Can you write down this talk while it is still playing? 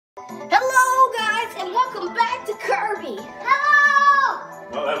Hello guys and welcome back to Kirby. Hello!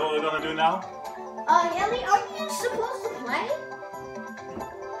 What level are we gonna do now? Ellie, are you supposed to play?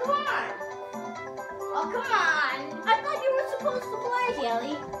 Come on. Oh, come on. I thought you were supposed to play,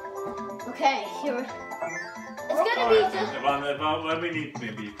 Ellie. Okay, here. It's gonna be just... About what we need,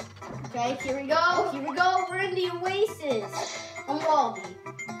 maybe. Okay, here we go. Here we go. We're in the Oasis on Waldy.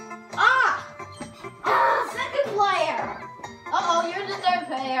 Ah! Second player. Uh-oh, you're the third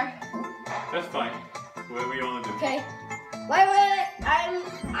player. That's fine. What do we want to do? Okay. Wait.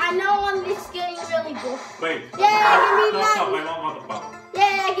 I know I'm just getting really good. Wait. Yeah, I can be Stop, I don't want the power.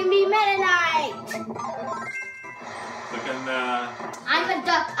 Yeah, I can be Meta Knight. So can, I'm a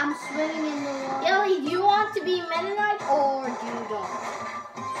duck. I'm swimming in the water. Ellie, do you want to be Meta Knight or do you don't?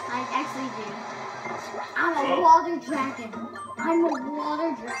 I actually do. I'm a water dragon. I'm a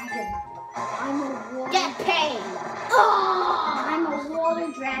water dragon. I'm a water... Get paid! Oh, I'm a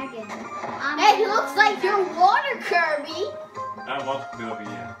water dragon. Hey, it looks like you're water, Kirby. I want Kirby,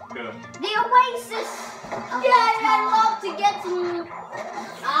 yeah. Good. The Oasis! Yeah, I love to get to...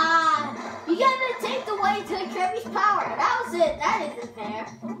 you gotta take the way to Kirby's power. That was it. That isn't fair.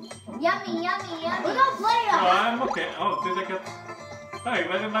 Yummy. We're gonna play No, I'm okay. Oh, did I get... Hey,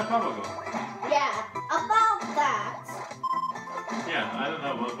 where did my power go? Yeah, about that. Yeah, I don't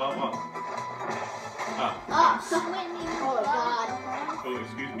know. About what? Swimming. Oh, God. Oh,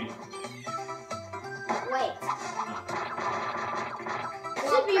 excuse me. Wait.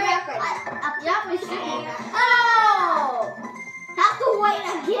 Should be record. Yeah, we should. Oh! Have to wait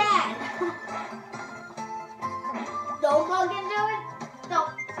again. No one can do it? No.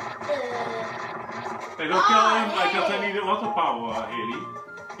 Hey, don't kill him because I need water power, Haley.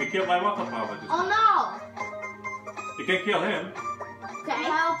 You killed my water power. Oh, no. You can kill him. Okay.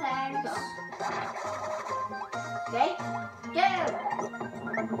 Well, thanks. Okay. Go.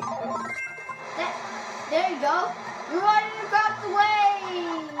 There you go. You're running across the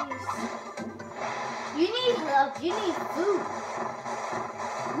waves. You need love. You need food.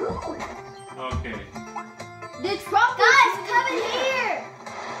 Ooh. Okay. The truck come in here.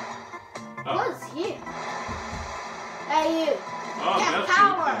 Oh. What's here? Hey, you. Oh, Get that's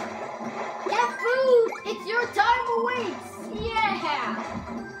power. good. Get food. It's your time awaits. Yeah.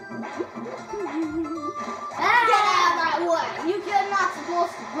 Get out of my way. You're not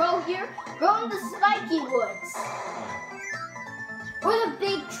supposed to grow here. Grow in the spiky woods. Where the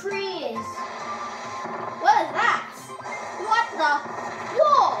big tree is. What is that? What the?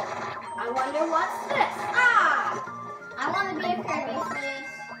 Whoa! I wonder what's this. I want to be a Kirby for this.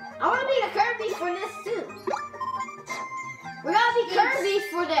 I want to be a Kirby for this too. We're gonna be Kirby's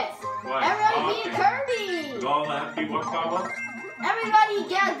for this. What? Everybody be a Kirby. You all have keyboard power? Everybody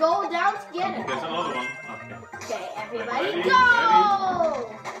go down together. There's another one. Okay. Okay, everybody Ready? go!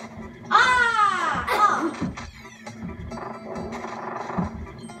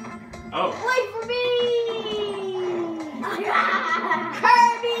 Oh. Wait for me!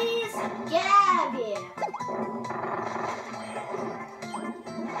 Kirby's! Get out of here!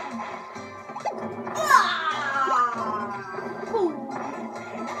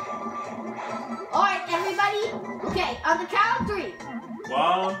 Alright, everybody. Okay, on the count of 3.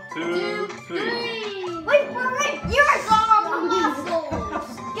 1, 2, 3. Wait, you're strong muscles!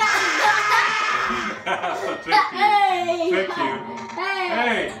 So tricky. Hey! Trick you. Hey!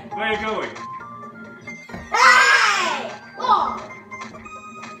 Hey, where are you going? Hey! Oh!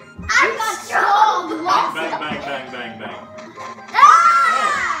 I'm got strong muscles! Bang. Ah!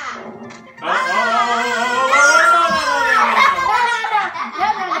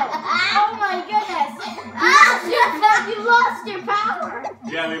 Oh my goodness! You lost your power!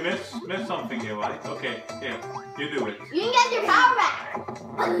 Yeah, we missed something here, right? Okay, here, you do it. You can get your power back!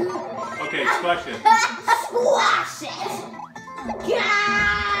 Okay, squash it. Squash it!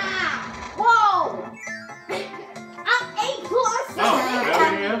 Yeah! Whoa! I'm A+. Oh,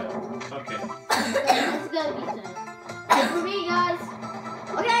 really here? Okay. It's gonna be soon. Wait for me, guys.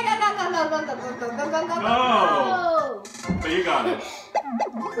 Okay, go. No! So you got it.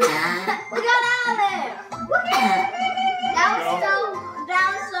 We got out of there. That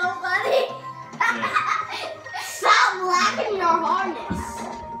was so funny. Yeah. Stop laughing your harness.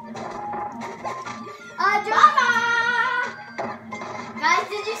 Drama! Guys,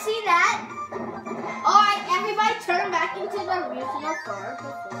 did you see that? Alright, everybody turn back into the original fur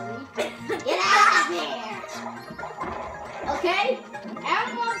before we get out of here. Okay?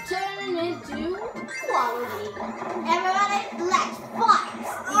 Everyone turn into quality. Everybody, let's fight.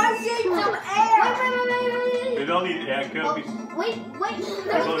 I need some air. You don't need air, Kirby. Wait.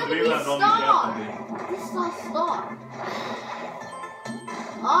 There's People in gonna be Dreamland don't need air star. today. This is a star.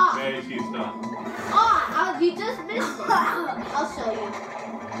 Ah. Hey, she's done. Oh, you just missed it. I'll show you.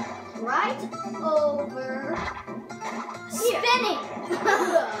 Right over. Spinning.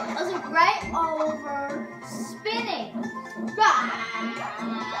 I was like, right over. Spinning.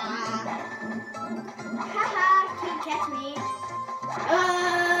 Haha, can't catch me.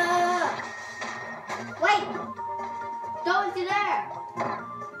 Wait. Don't you there.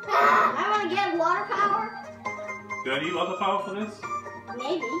 I want to get water power. Do I need water power for this?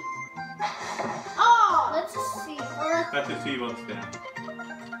 Maybe. Oh, let's just see. Let's just see what's there.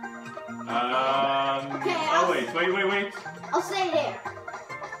 Okay, oh, wait. I'll stay there.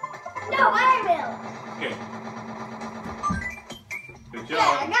 No, I will. Okay. Good job.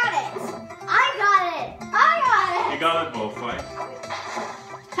 Yeah, I got it. You got it both, right?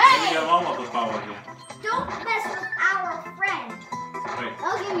 Hey! We have all of the power here. Don't mess with our friend. Wait.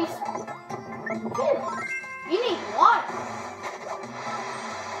 I'll give you some. You need water.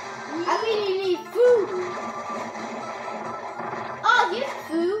 I mean, you need food. Oh, here's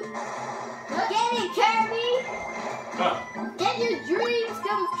food. Get it, Kirby. Huh. Get your dreams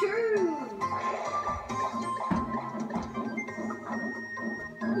come true.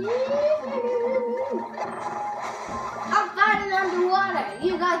 I'm fighting underwater.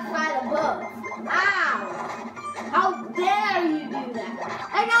 You guys fight above. Ow! How dare you do that?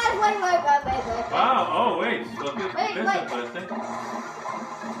 Hey guys, wait. Wow, oh wait, so this is interesting.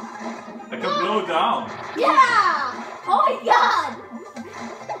 I can blow down. Yeah! Oh my god!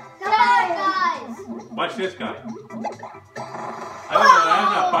 Come on, guys! Watch this guy. I don't know, I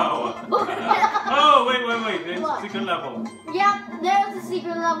have that power. Oh, wait, there's a secret level. Yep, there's a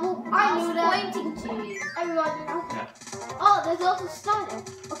secret level. I knew that. Pointing to you. Everyone knows. Yeah. Oh, there's also starter.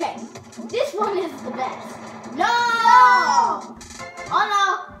 Okay, this one is the best. No! Oh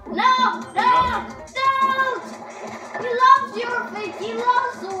no! Don't! He loves your face. He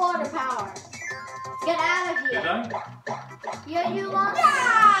loves the water power. Let's get out of here. Did I? Yeah, you lost. Yeah!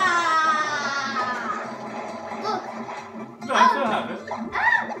 Look. No, I still have it.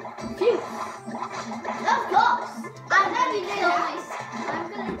 Phew. Of course. I'm gonna kill myself. I'm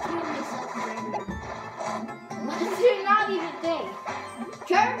gonna kill myself forever. What do you not even think?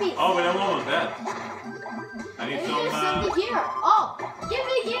 Kirby. Oh, but that one was dead. I need some. Send me here. Oh, give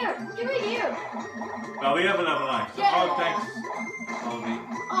me here. Well, we have a level 9. So, oh, thanks. Oldie.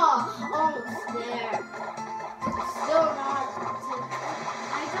 Oh, almost there. Still not.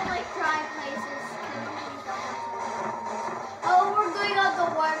 I don't like cry places. Oh, we're going on the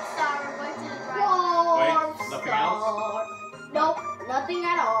warp star. We're going to the warp star. Nothing else? Nope, nothing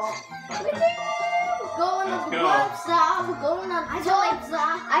at all. Going on the warp star. We're going on the warp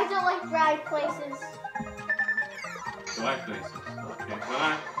star. I don't like ride places. Right places. Okay.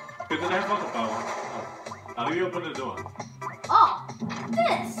 Well, because I have water power. How do you open the door? Oh,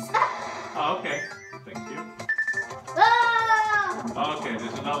 this. Oh, okay. Thank you. Ah! Okay,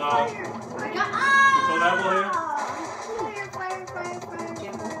 there's another level here.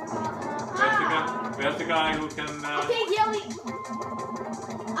 Where's the guy who can... Okay, Gilly.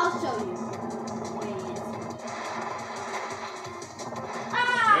 I'll show you.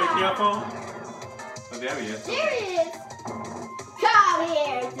 Very careful. Oh, there he is. There he is. Come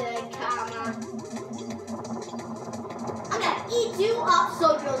here to the comma. I'm gonna eat you up so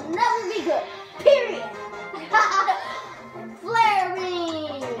you'll never be good. Period. Flare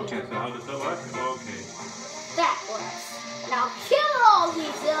beam. Okay, so how does that work? Okay. That works. Now kill all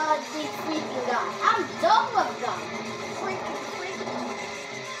these freaking guys. I'm done with them.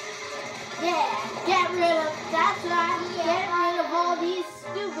 Yeah, get rid of. That's right. Get rid of all these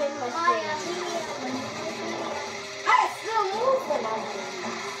stupid machines. I still move for them.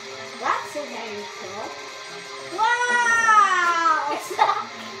 That's a very cool. Wow!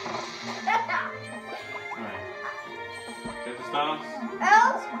 Alright. Get the stars.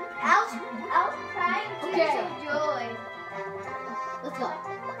 Else trying to joy. Let's go.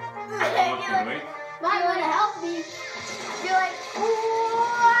 Okay, wait. Might want to help me. You're like, wow!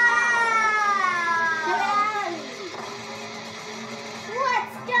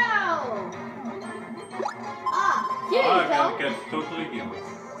 Let's go! Ah, here you I go. get totally healed.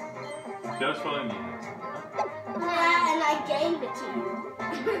 Just what I needed. And I gave it to you.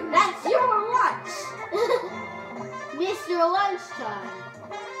 That's your lunch. Mr. Lunchtime.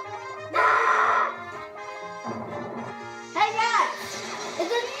 Hey guys,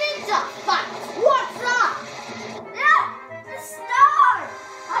 it's a ninja fight. What's up? Yeah, the star.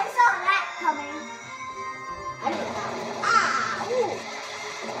 I saw that coming. I didn't know. Ooh.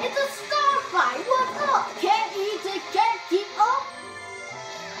 It's a star fight. What's up? Can't eat it, can't keep up.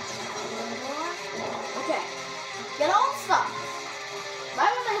 Okay, get all the stars.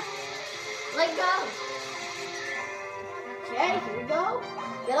 Right over there. Let go. Okay, here we go.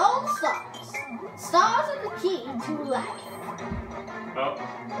 Get all the stars. Stars are the key to life. Oh.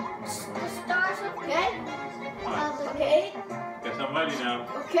 The stars are okay. Nice. Okay. Guess I'm ready now.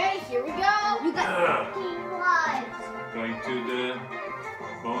 Okay, here we go. You got 13 lives. Going to the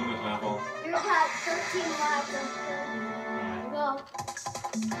bonus level. You have 13 lives. Here we go.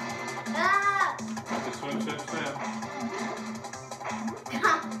 Ah! Have to swim, swim, swim.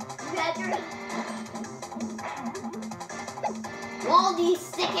 Patrick. Waldy's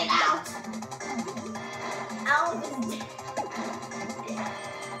sticking out. Out of his dick.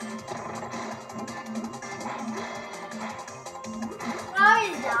 Oh,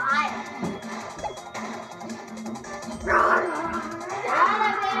 he's dying. Out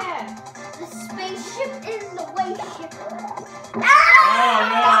of there. The spaceship is the way ship. Oh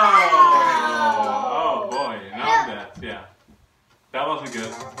no! Oh boy, now that, yeah. That wasn't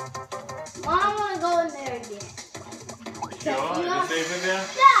good. Well, I want to go in there again. Sure? Is it safe in there?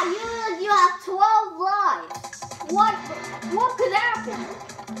 Yeah, you have 12 lives. What could happen?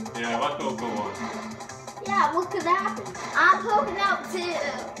 Yeah, what will go on? Yeah, what could happen? I'm poking out too.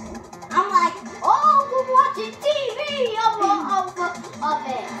 I'm like, oh, we're watching TV of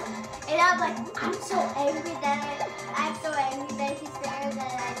it. And I'm like, I'm so angry that he's there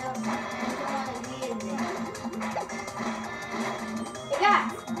that I don't want to be in there. Hey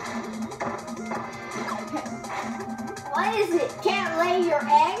guys. What is it? Can't lay your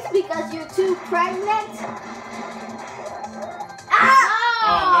eggs because you're too pregnant?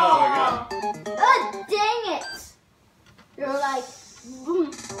 Ah! Oh no, Oh, dang it! You're like, 11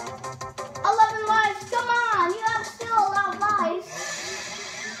 lives, come on! You have still a lot of lives.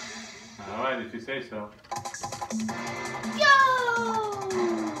 Alright, if you say so. Go!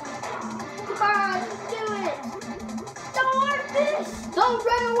 Come on, do it! Don't work this! Don't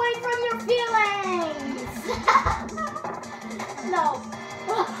run away from your feelings! No.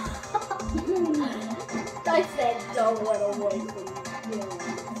 I said don't run away from your feelings.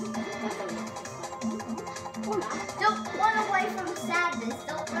 Don't run away from sadness.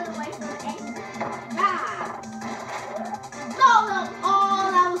 Don't run away from anger. Ah! No, no.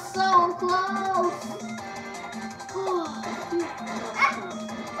 Oh, that was so close.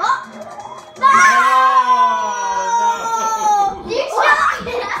 No! You shot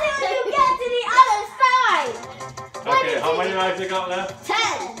it until you get to the other side. Okay, how many lives you got left? 10.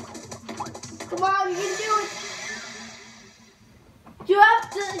 Come on, you can do it. You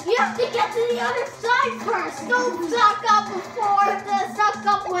have to get to the other side first. Don't suck up suck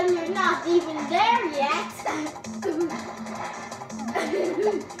up when you're not even there yet.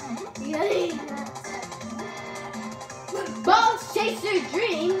 Bones chase your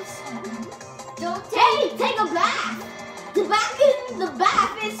dreams. Don't take a bath. The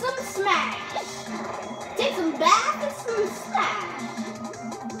bath is some smash. Take some bath and some smash.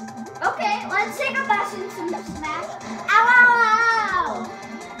 Okay, let's take a bath and some smash. Ow, ow, ow.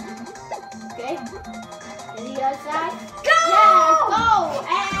 Okay. To the other side. Go! Yeah, go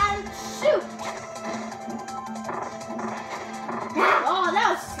and shoot. Oh, that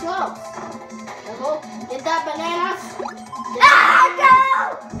was close. Careful. Get that bananas. Go!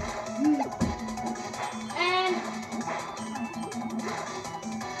 And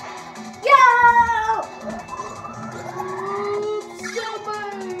go! Super!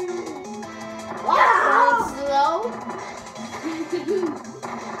 Wow, slow.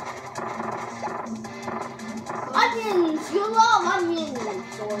 Onions! You love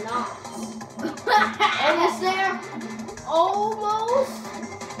onions or not? Almost there? Almost?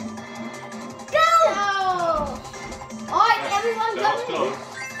 Go! Alright, everyone come in.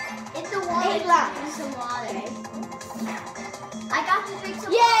 It's the water. 8 laps. Some water. I got to drink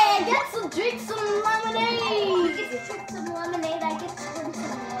some water. Yeah, drink some lemonade. You get to drink some lemonade. I get to drink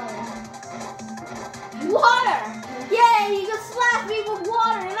some water. Water! Yeah, you can slap me with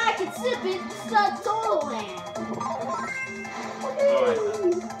water and I can sip it. It's the total land. Alright.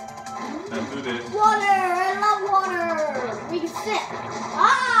 Let's do this. Water! I love water! We can sip.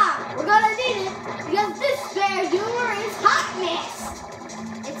 Ah! We're gonna need it because this spare humor is hot mist.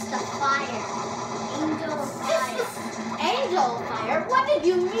 It's the fire. Angel fire. Angel fire? What did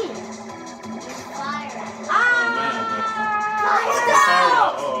you mean? It's fire. Ah! Fire!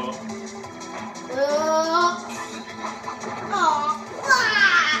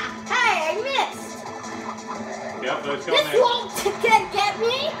 Hey, I missed. Yep, let's go This next. won't get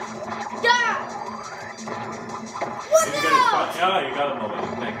me. Yeah. What You the got hell? yeah, you got him already.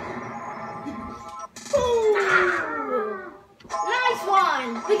 Thanks. Nice one.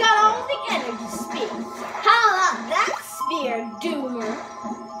 We got all the energy speed. How about that spear, Doomer?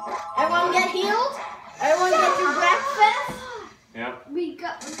 Everyone get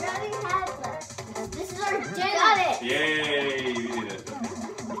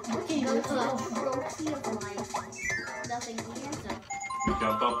trophy of life. Nothing to answer.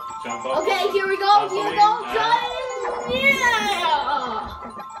 Jump up, jump up. Okay, here we go. Here we go. Yeah!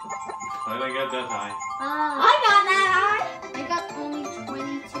 I didn't get that high. I got that high. I got only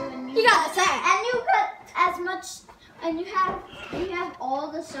 22 and you got a 10. And you got as much, and you have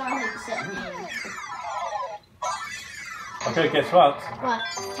all the stars except me. Okay, guess what? What?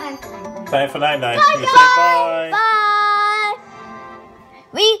 Time for night. Time for night-night. Bye, You say bye. Bye.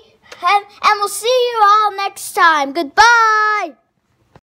 And we'll see you all next time. Goodbye.